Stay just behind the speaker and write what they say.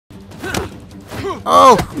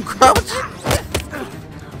Oh, crap.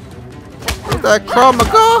 What's that, Krav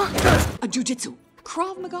Maga? A jujitsu,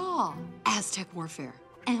 Krav Maga, Aztec warfare,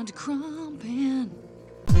 and crumpin'.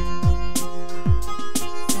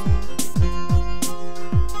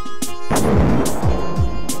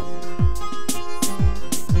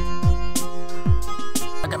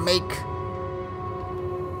 I can make.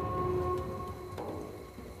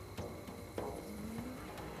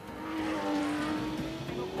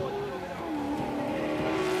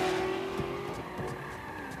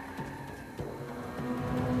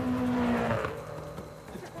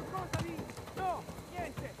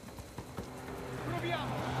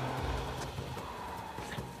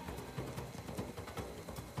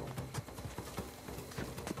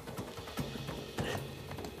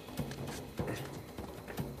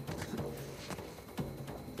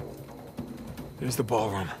 There's the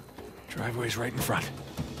ballroom. Driveway's right in front.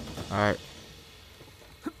 All right.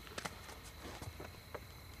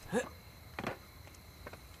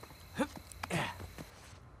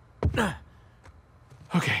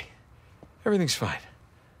 Okay. Everything's fine.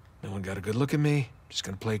 No one got a good look at me. Just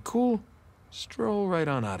gonna play it cool. Stroll right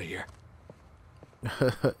on out of here.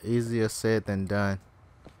 Easier said than done.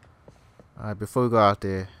 All right, before we go out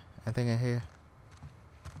there, anything in here?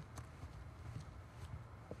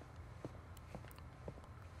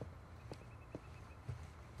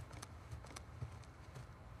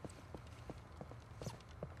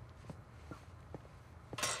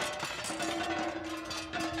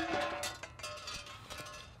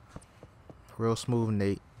 Real smooth,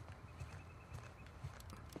 Nate.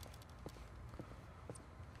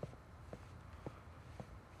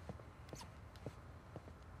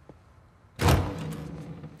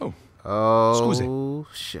 Oh,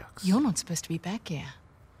 shucks. You're not supposed to be back here.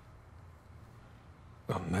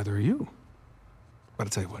 Well, neither are you. But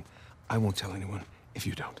I'll tell you what, I won't tell anyone if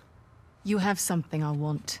you don't. You have something I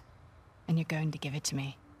want, and you're going to give it to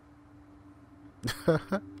me.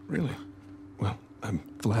 Really? Well, I'm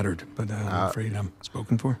flattered, but I'm afraid I'm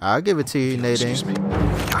spoken for. I'll give it to you, Nadine. Excuse me.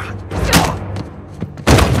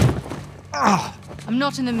 I'm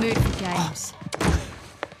not in the mood for games.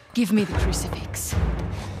 Give me the crucifix.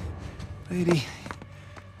 Lady,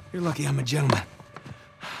 you're lucky I'm a gentleman.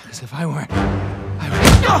 Because if I weren't,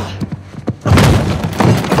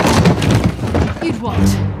 You'd what?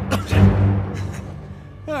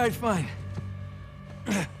 All right, fine.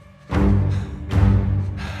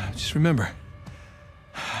 Just remember,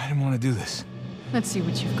 I didn't want to do this. Let's see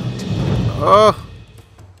what you've got. Oh.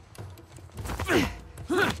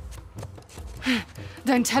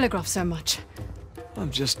 Don't telegraph so much.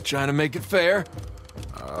 I'm just trying to make it fair.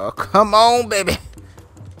 Oh, come on, baby.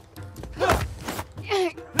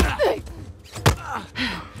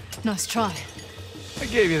 Nice try. I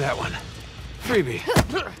gave you that one. Freebie.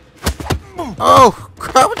 Oh,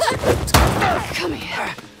 crap. Come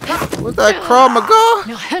here. What's that, Krav Maga?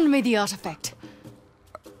 Now hand me the artifact.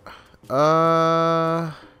 Do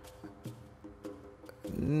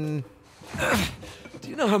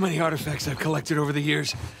you know how many artifacts I've collected over the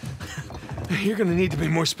years? You're gonna need to be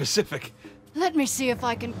more specific. Let me see if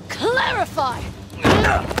I can clarify.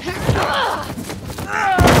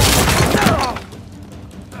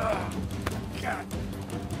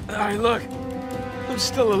 All right, look. I'm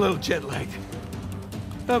still a little jet-lagged.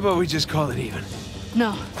 How about we just call it even?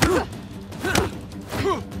 No.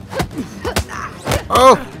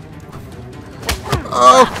 Oh.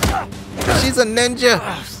 Oh. She's a ninja.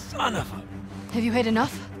 Oh, son of a... Have you had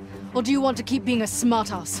enough? Or do you want to keep being a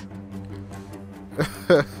smartass?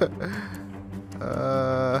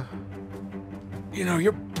 You know,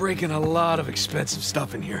 you're breaking a lot of expensive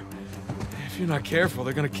stuff in here. If you're not careful,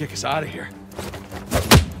 they're gonna kick us out of here.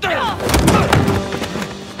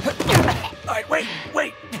 Alright,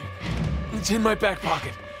 wait! It's in my back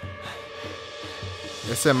pocket.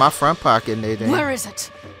 It's in my front pocket, Nadine. Where is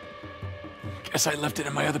it? Guess I left it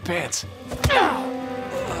in my other pants.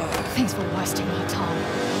 Thanks for wasting my time.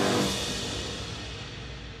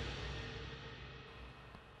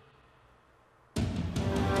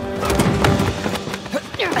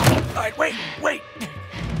 Alright, wait!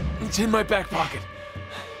 It's in my back pocket.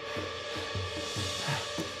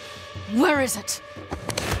 Where is it?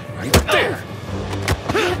 Right there!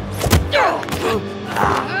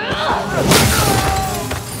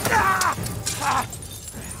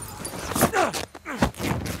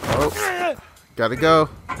 Oh, gotta go.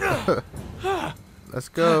 Let's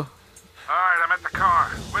go. Alright, I'm at the car.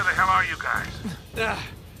 Where the hell are you guys?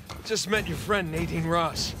 Just met your friend Nadine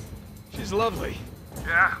Ross. She's lovely.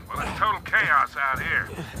 Yeah? Well, it's total chaos out here.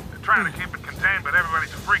 They're trying to keep it contained, but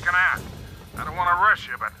everybody's freaking out. I don't want to rush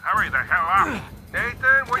you, but hurry the hell up.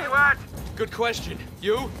 Nathan, where you at? Good question.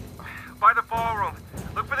 You? By the ballroom.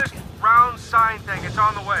 Look for this round sign thing. It's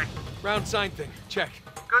on the way. Round sign thing. Check.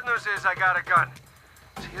 Good news is I got a gun.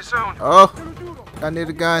 See you soon. Oh, I need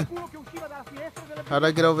a gun. How'd I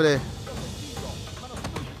get over there?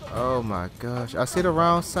 Oh my gosh. I see the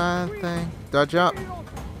round sign thing. Do I jump?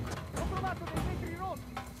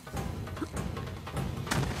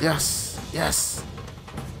 Yes. Yes.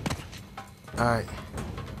 Alright.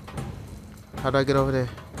 How'd I get over there?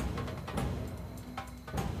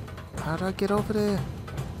 How'd I get over there?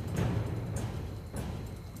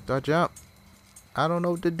 Do I jump? I don't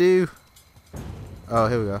know what to do. Oh,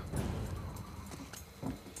 here we go.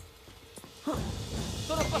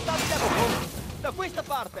 Sono passati da qui, da questa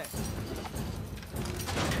parte.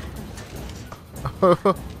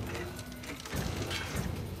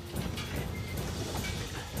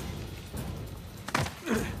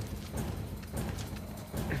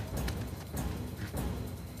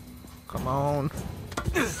 Come on.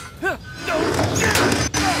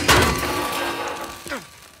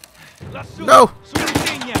 No! What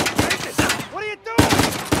are you doing?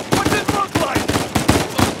 What's it look like?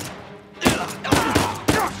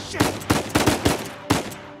 Oh, shit!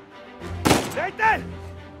 Nathan!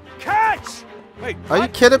 Catch! Wait. Are you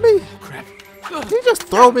kidding me? Crap. Did you just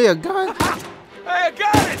throw me a gun? Hey, I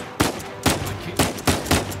got it!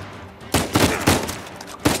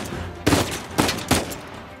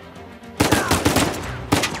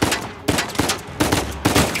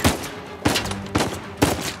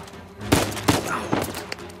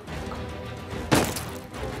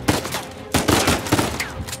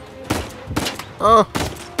 Oh.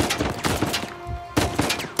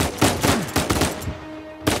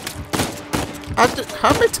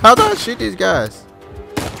 How many times do I shoot these guys?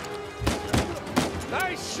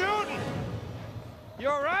 Nice shooting! You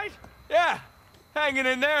alright? Yeah. Hanging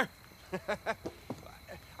in there.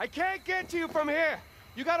 I can't get to you from here.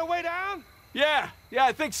 You got a way down? Yeah,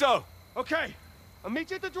 I think so. Okay. I'll meet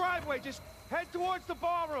you at the driveway. Just head towards the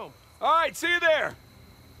ballroom. All right, see you there.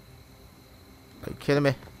 Are you kidding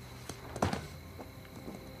me?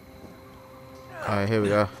 Alright, here we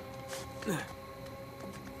go.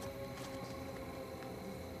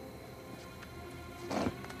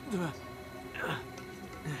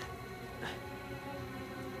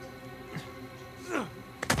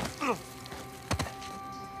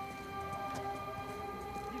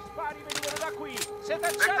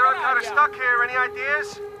 Victor, I'm kind of stuck here. Any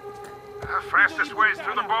ideas? Fastest way is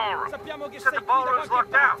through the ballroom. You said the ballroom's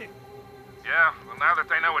locked out. Yeah, well, now that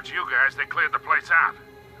they know it's you guys, they cleared the place out.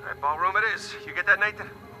 All right, ballroom it is. You get that, Nathan?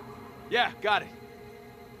 Yeah, got it.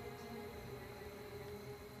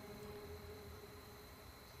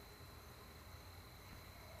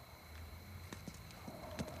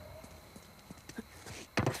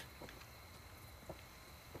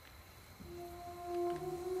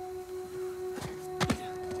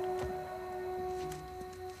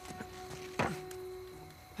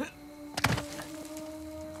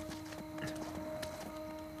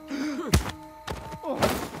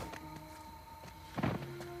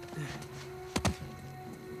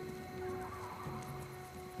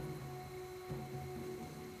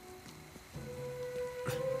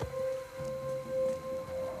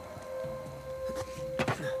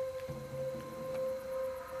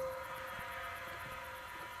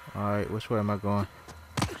 Alright, which way am I going?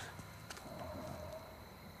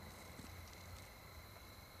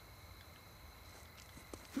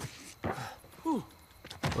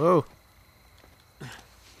 Whoa!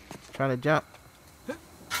 Trying to jump.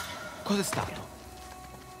 Cos'è stato?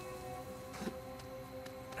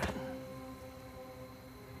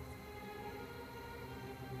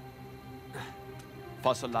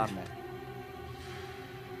 Falso allarme.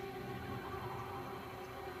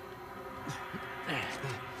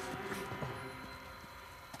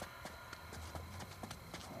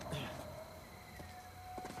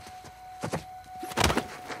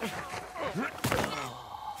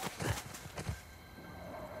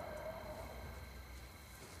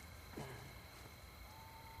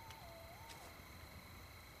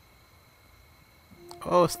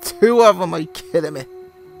 Oh, it's two of them. Are you kidding me?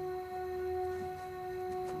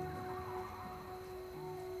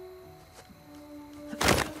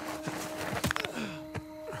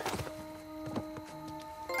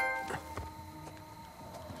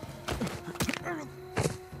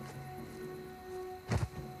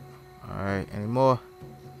 Alright, any more?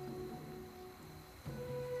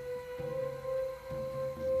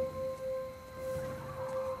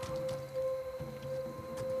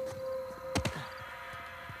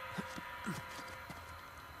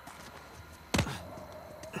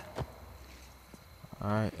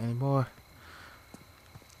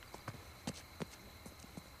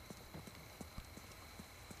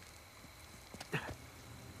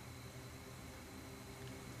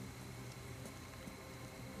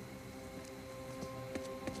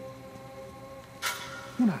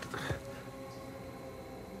 How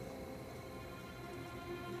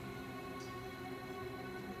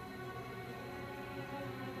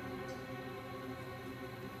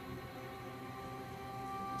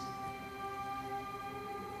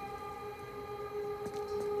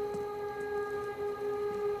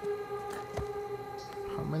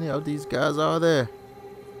many of these guys are there?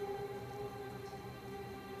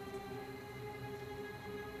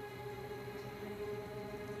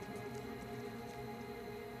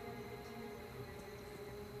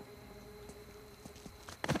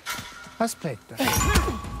 Aspetta.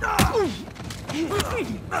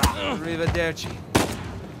 Arrivederci.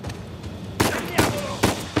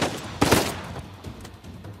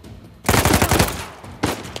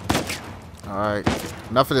 Alright,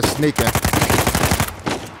 enough of this sneaking.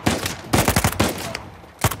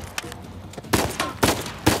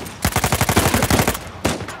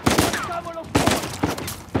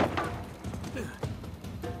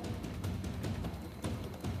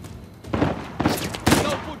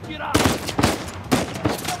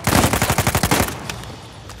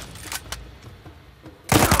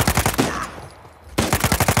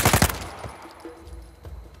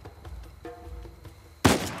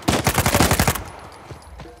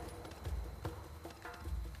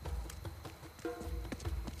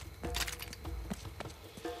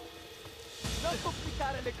 Non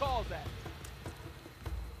complicare le cose!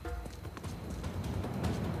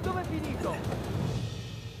 Dove è finito?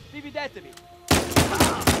 Dividetevi!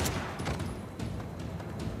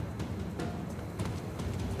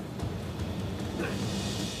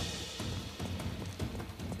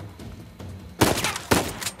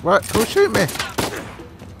 What? Who shoot me?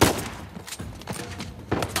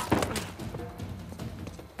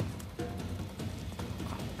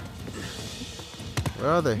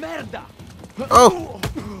 Where are they? Merda! Oh!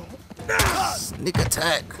 Sneak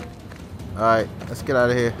attack. Alright, let's get out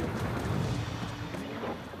of here.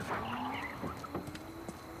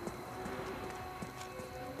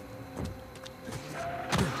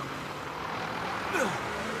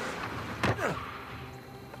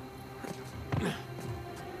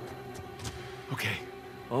 Okay,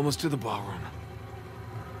 almost to the ballroom.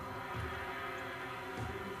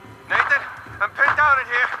 Nathan, I'm pinned down in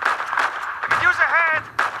here. I could use a hand.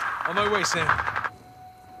 On my way, Sam.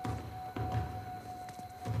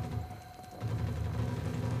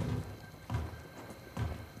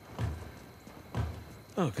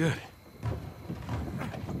 Oh, good.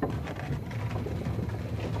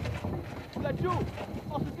 Laggiù!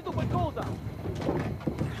 Ho sentito qualcosa!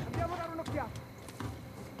 Andiamo a dare un'occhiata!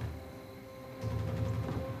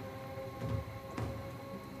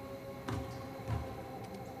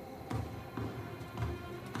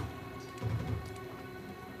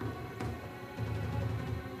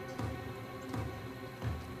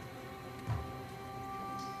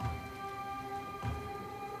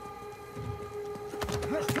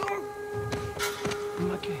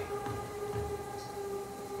 Ma che?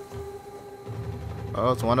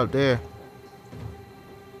 Oh, it's one up there.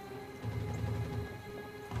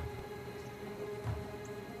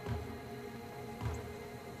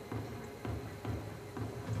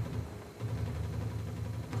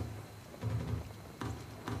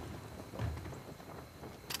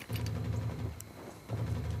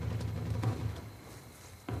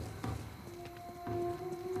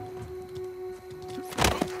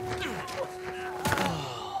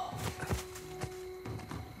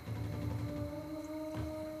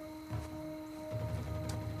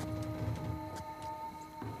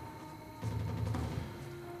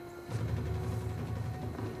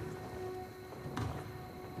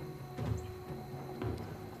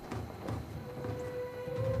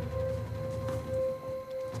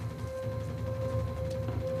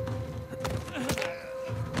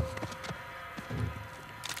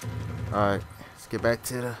 Alright, let's get back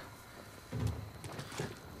to the...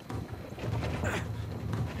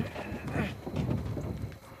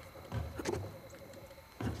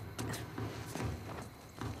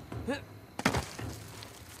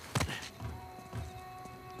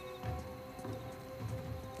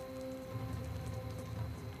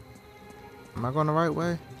 Am I going the right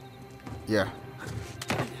way? Yeah.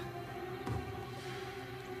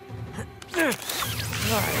 Alright,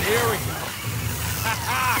 here we go.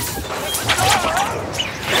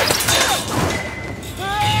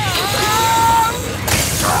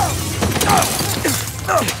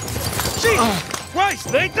 Jesus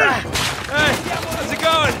Christ, Nathan! Hey, how's it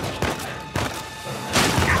going?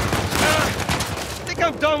 I think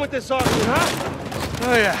I'm done with this argument, huh?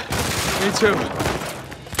 Oh yeah, me too.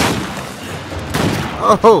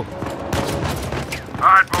 Oh! All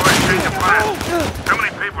right, boys, change the plan. Too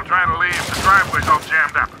many People trying to leave. The driveway's all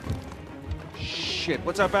jammed up. Shit,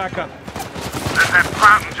 what's our backup? There's that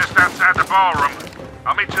fountain just outside the ballroom.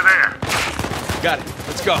 I'll meet you there. Got it.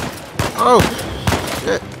 Let's go. Oh,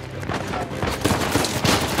 shit.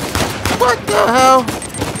 What the hell?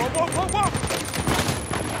 Whoa, whoa, whoa, whoa!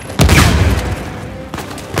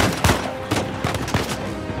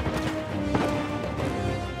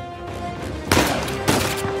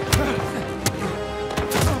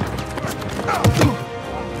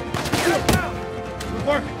 Good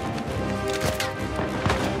work.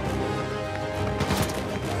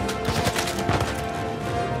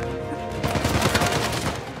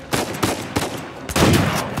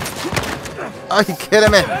 Are you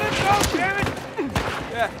kidding me? Let it go, damn it!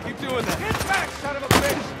 Yeah, keep doing that. Get back, son of a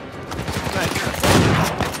bitch! Thanks.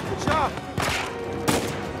 Good job.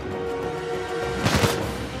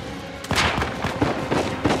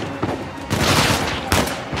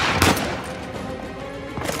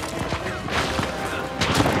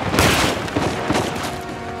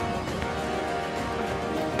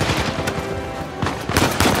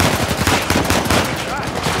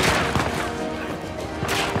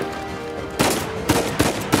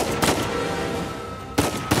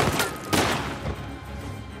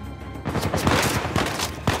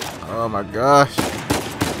 Oh my gosh.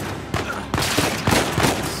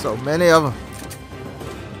 So many of them.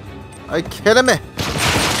 Are you kidding me?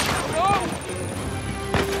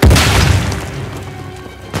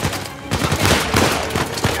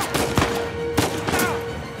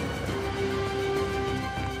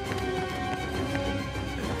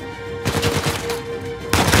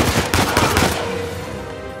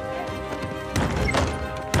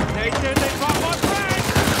 Nathan, they got my friend!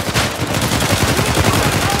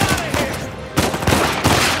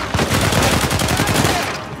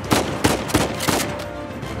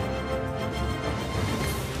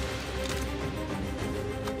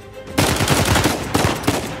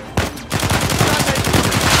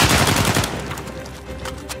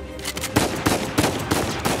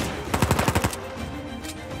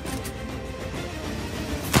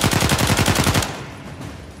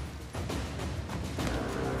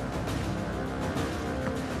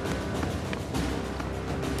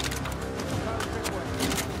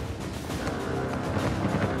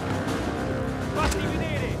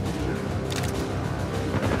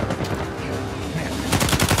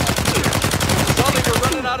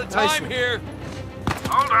 Out of time here.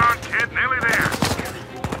 Hold on, kid. Nearly there.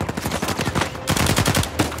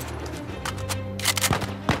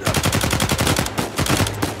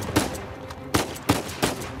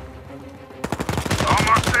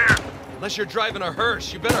 Almost there. Unless you're driving a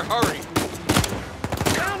hearse, you better hurry.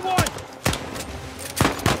 Down one!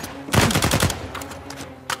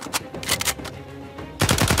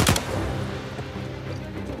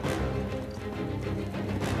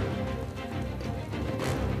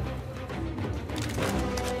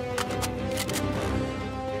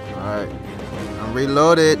 Alright. I'm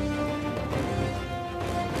reloaded.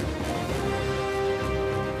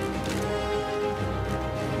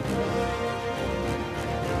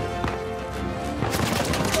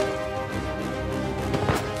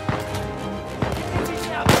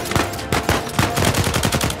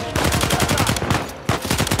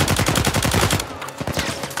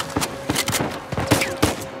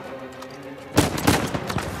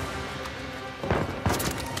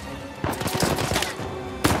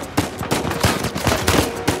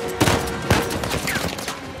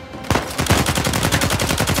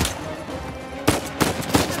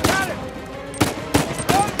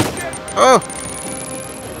 Oh!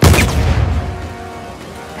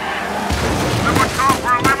 Someone call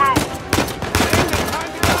for a limo.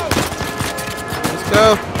 Let's go.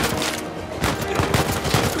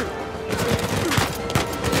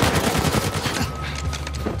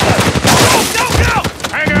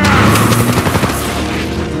 Hang on!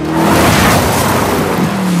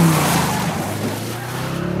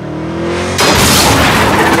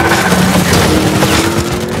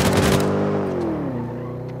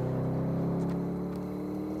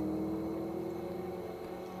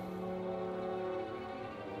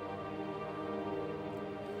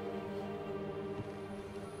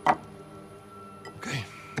 Okay.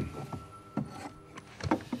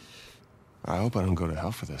 I hope I don't go to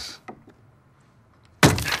hell for this.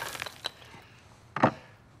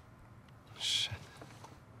 Shit.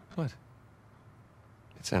 What?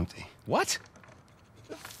 It's empty. What?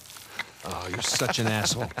 Oh, you're such an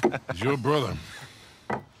asshole. He's your brother.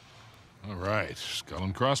 All right, skull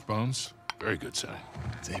and crossbones. Very good sign.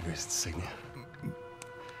 It's Avery's insignia.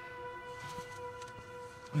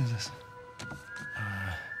 What is this?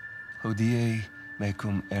 Hodie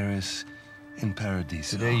mecum eris In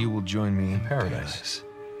Paradiso. Today you will join me in paradise.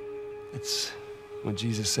 It's what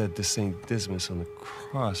Jesus said to St. Dismas on the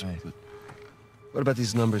cross. Right. But what about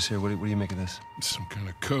these numbers here? What do you make of this? Some kind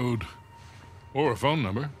of code. Or a phone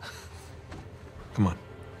number. Come on.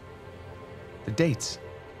 The dates.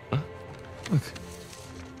 Huh? Look.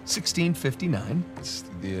 1659. It's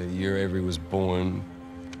the year Avery was born.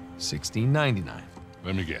 1699.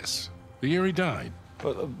 Let me guess. The year he died.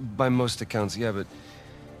 Well, by most accounts, yeah, but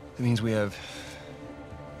it means we have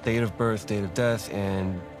date of birth, date of death,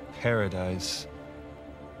 and paradise.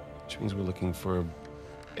 Which means we're looking for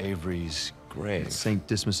Avery's grave. St.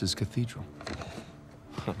 Dismas's Cathedral.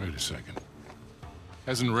 Wait a second.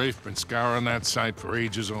 Hasn't Rafe been scouring that site for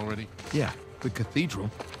ages already? Yeah, the cathedral.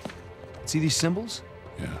 See these symbols?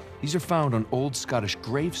 Yeah. These are found on old Scottish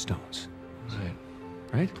gravestones. Right.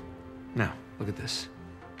 Right? Now, look at this.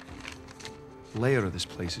 The layout of this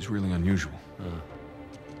place is really unusual.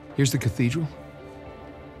 Here's the cathedral,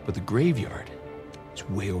 but the graveyard is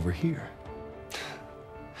way over here.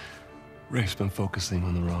 Rafe's been focusing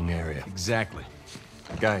on the wrong area. Exactly.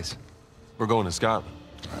 Guys, we're going to Scotland.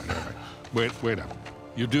 All right. Wait up.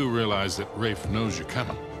 You do realize that Rafe knows you're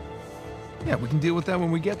coming. Yeah, we can deal with that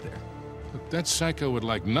when we get there. Look, that psycho would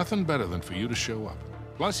like nothing better than for you to show up.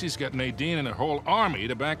 Plus, he's got Nadine and a whole army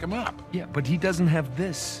to back him up. Yeah, but he doesn't have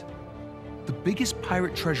this. The biggest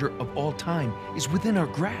pirate treasure of all time is within our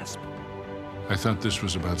grasp. I thought this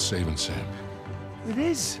was about saving Sam. It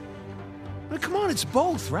is. But come on, it's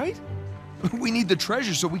both, right? We need the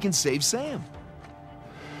treasure so we can save Sam.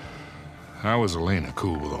 How is Elena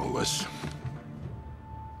cool with all this?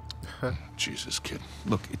 Jesus, kid.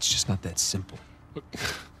 Look, it's just not that simple. Look,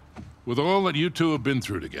 with all that you two have been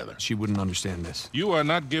through together, She wouldn't understand this. you are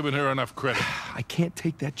not giving her enough credit. I can't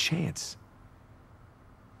take that chance.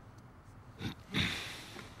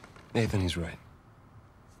 Nathan, he's right.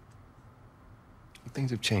 Things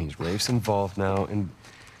have changed. Rafe's involved now, and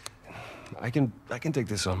I can take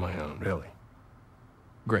this on my own, really.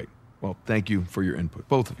 Great. Well, thank you for your input,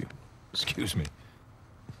 both of you. Excuse me.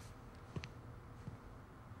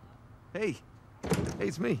 Hey. Hey,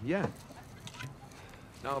 it's me, yeah.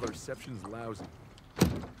 No, the reception's lousy.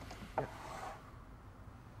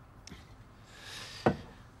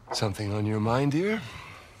 Something on your mind, dear?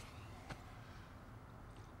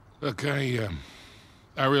 Look, I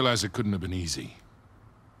realize it couldn't have been easy.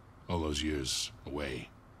 All those years away.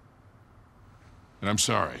 And I'm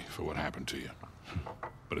sorry for what happened to you.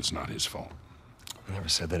 But it's not his fault. I never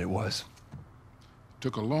said that it was. It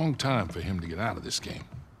took a long time for him to get out of this game.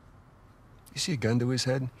 You see a gun to his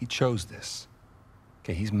head? He chose this.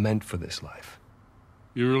 Okay, he's meant for this life.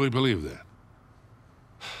 You really believe that?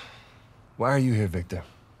 Why are you here, Victor?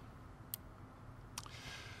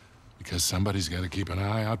 Because somebody's got to keep an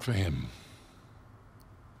eye out for him.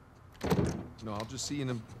 No, I'll just see you in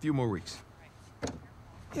a few more weeks.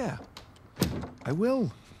 Yeah, I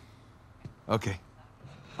will. Okay.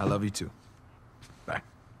 I love you too. Bye.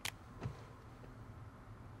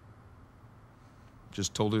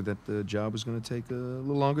 Just told her that the job was going to take a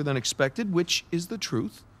little longer than expected, which is the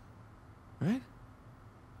truth. Right?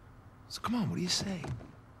 So come on, what do you say?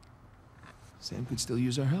 Sam could still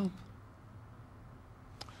use our help.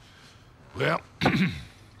 Well, I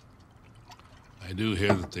do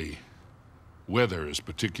hear that the weather is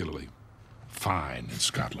particularly fine in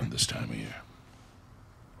Scotland this time of year.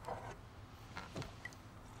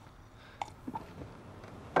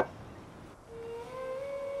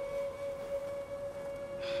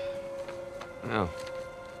 Well,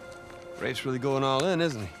 Rafe's really going all in,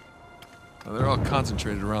 isn't he? Well, they're all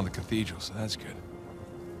concentrated around the cathedral, so that's good.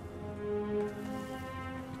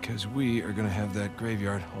 Because we are gonna have that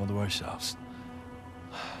graveyard all to ourselves.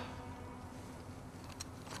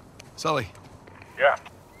 Sully. Yeah.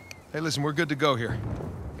 Hey, listen, we're good to go here.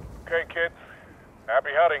 Okay, kid. Happy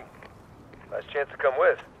hunting. Nice chance to come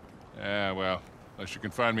with. Yeah, well, unless you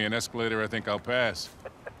can find me an escalator, I think I'll pass.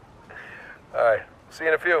 All right. See you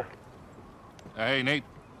in a few. Hey, Nate.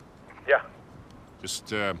 Yeah. Just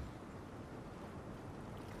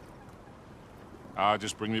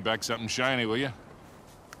bring me back something shiny, will you?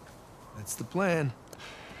 That's the plan.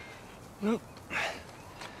 Well,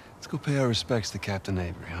 let's go pay our respects to Captain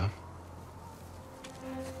Avery, huh?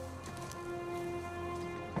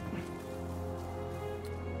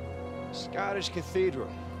 Scottish Cathedral.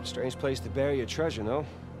 Strange place to bury your treasure, no?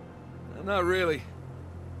 Not really.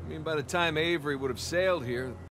 I mean, by the time Avery would have sailed here,